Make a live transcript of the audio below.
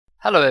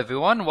Hello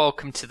everyone,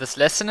 welcome to this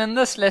lesson. In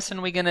this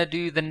lesson we're going to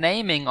do the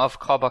naming of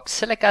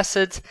carboxylic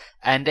acids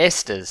and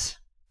esters.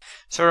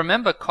 So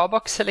remember,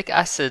 carboxylic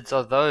acids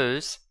are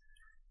those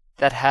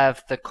that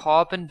have the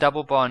carbon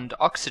double bond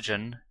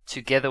oxygen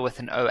together with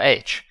an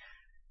OH.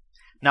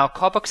 Now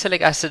carboxylic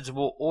acids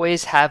will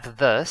always have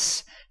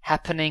this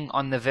happening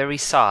on the very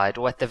side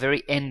or at the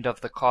very end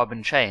of the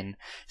carbon chain.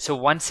 So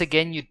once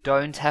again, you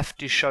don't have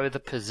to show the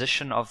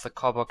position of the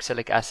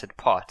carboxylic acid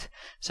part.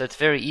 So it's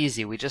very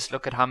easy. We just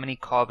look at how many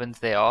carbons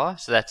there are.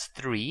 So that's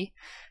 3.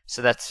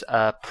 So that's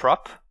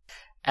prop.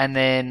 And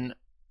then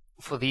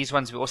for these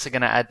ones, we're also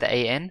going to add the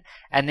AN.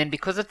 And then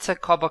because it's a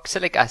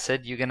carboxylic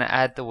acid, you're going to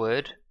add the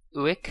word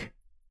oic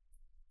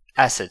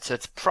acid. So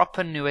it's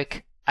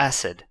propaneic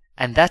acid.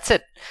 And that's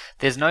it.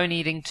 There's no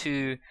needing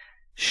to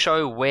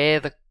show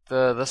where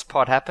this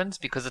part happens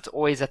because it's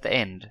always at the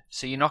end.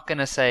 So you're not going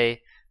to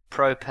say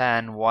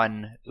propan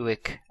 1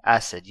 oic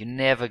acid. You're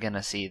never going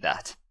to see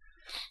that.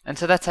 And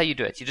so that's how you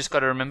do it. You just got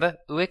to remember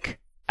oic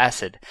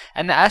acid.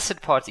 And the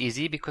acid part's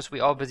easy because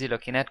we are busy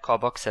looking at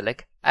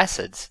carboxylic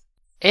acids.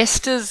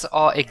 Esters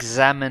are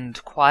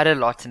examined quite a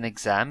lot in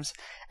exams,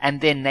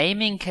 and their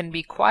naming can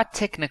be quite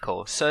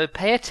technical. So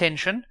pay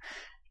attention.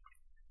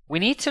 We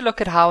need to look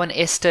at how an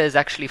ester is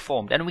actually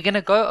formed, and we're going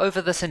to go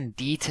over this in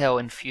detail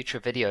in future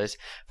videos.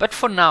 But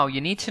for now, you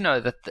need to know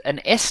that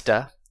an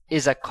ester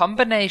is a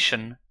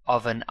combination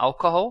of an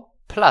alcohol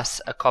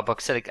plus a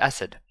carboxylic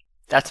acid.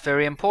 That's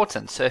very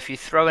important. So if you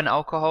throw an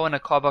alcohol and a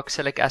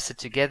carboxylic acid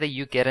together,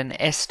 you get an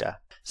ester.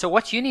 So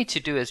what you need to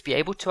do is be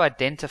able to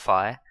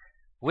identify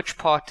which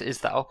part is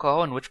the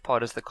alcohol and which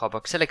part is the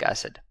carboxylic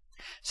acid.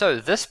 So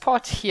this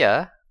part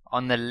here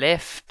on the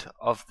left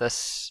of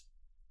this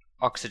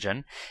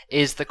oxygen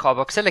is the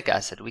carboxylic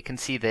acid. We can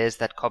see there's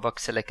that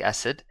carboxylic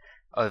acid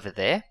over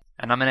there,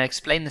 and I'm going to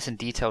explain this in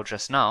detail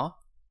just now.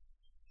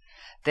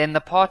 Then the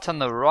part on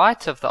the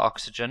right of the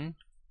oxygen,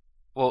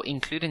 well,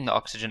 including the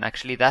oxygen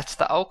actually, that's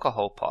the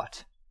alcohol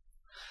part.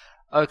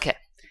 Okay,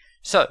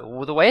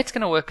 so the way it's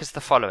going to work is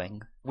the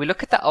following. We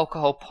look at the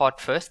alcohol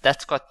part first.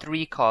 That's got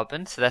 3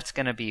 carbons, so that's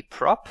going to be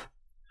prop.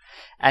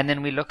 And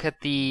then we look at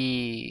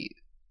the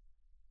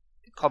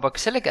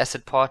carboxylic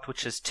acid part,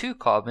 which is 2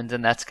 carbons,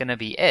 and that's going to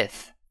be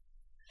eth.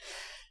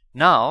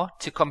 Now,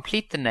 to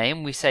complete the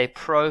name, we say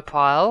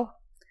propyl,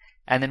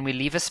 and then we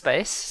leave a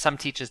space. Some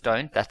teachers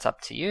don't, that's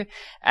up to you.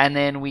 And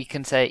then we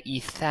can say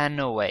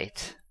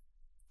ethanoate.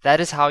 That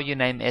is how you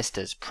name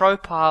esters,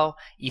 propyl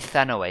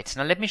ethanoate.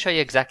 Now let me show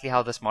you exactly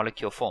how this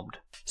molecule formed.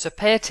 So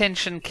pay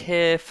attention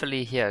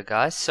carefully here,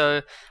 guys.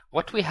 So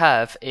what we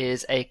have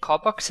is a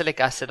carboxylic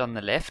acid on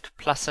the left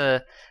plus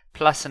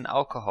an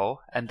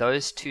alcohol, and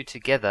those two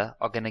together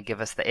are going to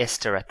give us the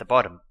ester at the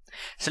bottom.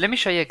 So let me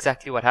show you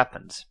exactly what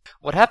happens.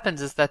 What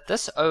happens is that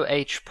this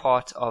OH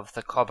part of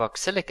the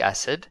carboxylic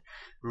acid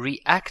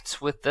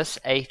reacts with this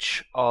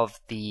H of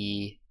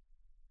the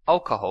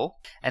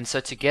alcohol, and so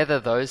together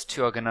those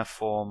two are going to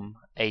form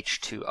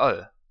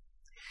H2O.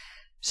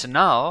 So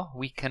now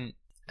we can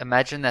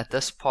imagine that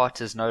this part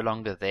is no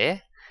longer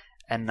there,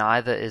 and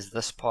neither is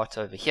this part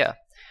over here.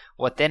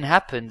 What then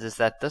happens is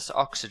that this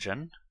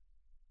oxygen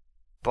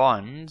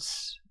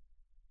bonds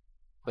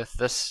with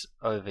this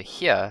over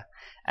here,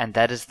 and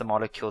that is the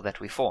molecule that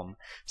we form.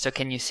 So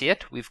can you see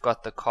it? We've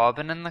got the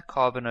carbon and the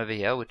carbon over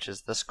here, which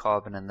is this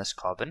carbon and this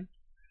carbon.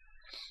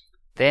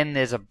 Then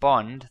there's a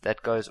bond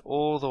that goes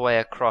all the way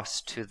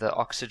across to the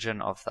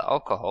oxygen of the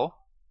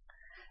alcohol,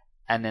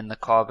 and then the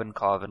carbon,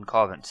 carbon,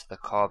 carbon. So the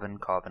carbon,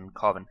 carbon,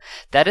 carbon.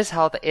 That is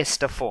how the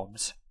ester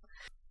forms.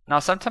 Now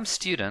sometimes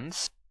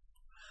students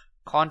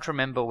can't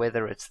remember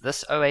whether it's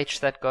this OH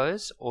that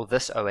goes or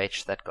this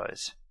OH that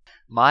goes.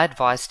 My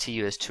advice to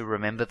you is to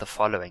remember the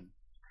following.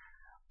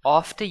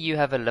 After you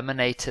have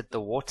eliminated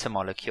the water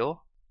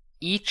molecule,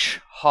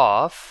 each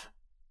half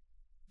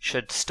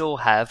should still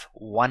have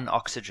 1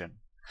 oxygen.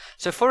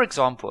 So for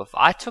example, if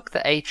I took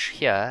the H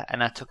here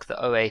and I took the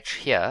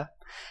OH here,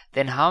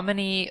 then how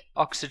many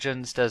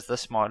oxygens does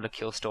this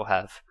molecule still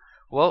have?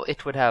 Well,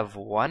 it would have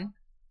 1,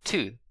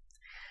 2.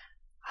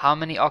 How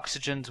many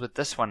oxygens would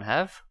this one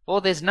have?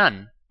 Well, there's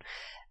none.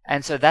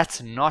 And so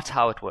that's not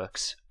how it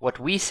works. What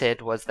we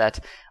said was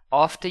that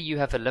after you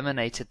have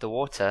eliminated the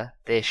water,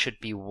 there should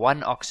be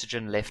 1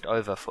 oxygen left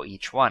over for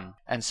each one.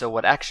 And so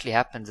what actually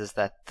happens is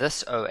that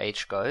this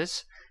OH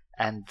goes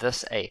and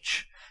this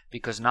H.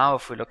 Because now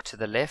if we look to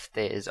the left,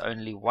 there is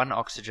only 1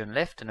 oxygen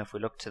left, and if we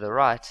look to the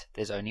right,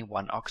 there's only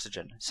 1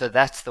 oxygen. So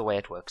that's the way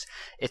it works.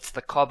 It's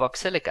the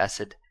carboxylic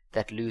acid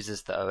that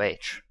loses the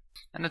OH.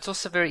 And it's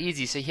also very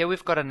easy. So here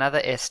we've got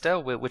another ester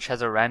which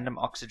has a random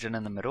oxygen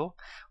in the middle.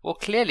 Well,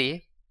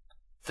 clearly,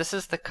 this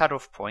is the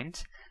cutoff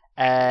point,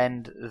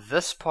 and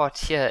this part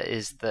here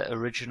is the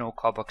original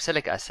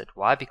carboxylic acid.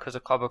 Why? Because a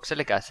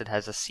carboxylic acid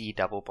has a C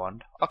double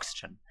bond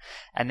oxygen.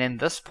 And then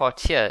this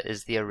part here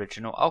is the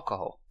original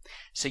alcohol.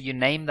 So you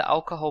name the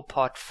alcohol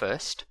part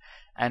first,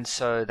 and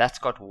so that's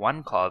got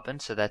 1 carbon,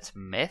 so that's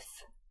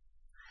meth.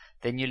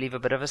 Then you leave a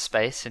bit of a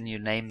space and you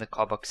name the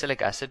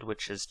carboxylic acid,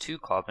 which is 2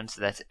 carbons,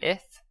 so that's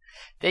eth.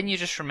 Then you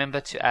just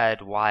remember to add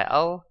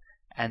YL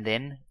and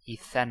then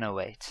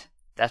ethanoate.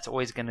 that's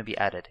always going to be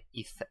added,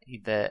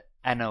 the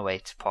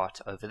anoate part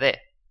over there.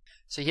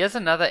 So here's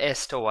another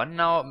ester one.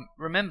 Now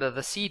remember,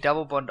 the C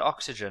double bond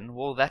oxygen,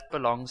 well, that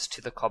belongs to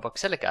the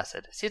carboxylic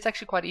acid. See, it's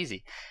actually quite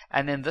easy.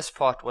 And then this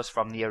part was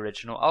from the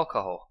original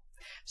alcohol.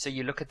 So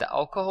you look at the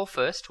alcohol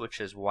first,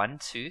 which is 1,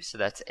 2, so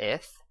that's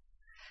eth.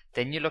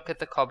 Then you look at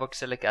the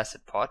carboxylic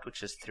acid part,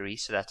 which is 3,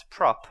 so that's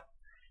prop.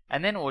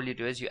 And then all you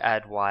do is you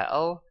add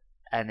YL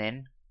and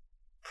then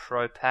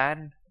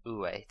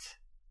propanoate,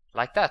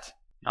 like that.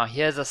 Now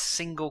here's a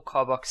single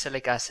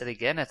carboxylic acid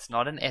again. It's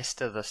not an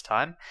ester this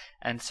time,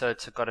 and so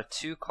it's got a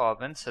 2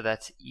 carbon, so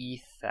that's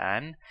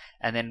ethan.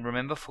 And then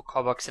remember, for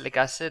carboxylic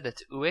acid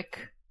it's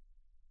oic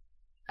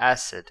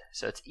acid,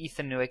 so it's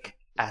ethanoic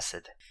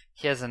acid.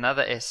 Here's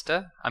another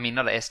ester,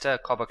 not an ester, a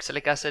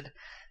carboxylic acid,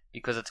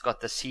 because it's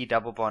got the C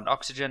double bond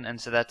oxygen, and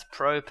so that's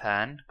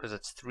propan, because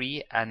it's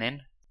 3, and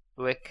then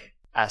oic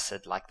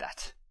acid, like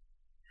that.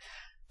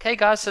 Okay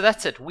guys, so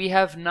that's it. We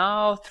have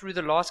now, through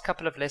the last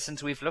couple of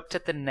lessons, we've looked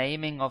at the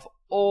naming of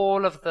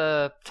all of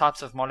the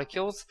types of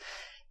molecules.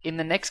 In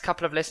the next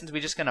couple of lessons,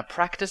 we're just going to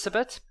practice a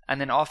bit, and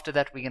then after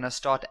that we're going to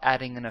start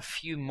adding in a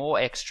few more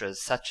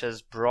extras, such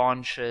as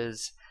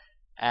branches,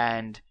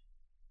 and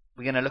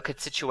we're going to look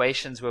at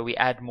situations where we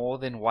add more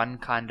than one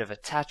kind of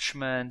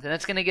attachment, and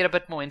it's going to get a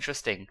bit more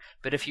interesting.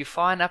 But if you're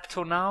fine up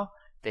till now,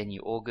 then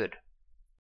you're all good.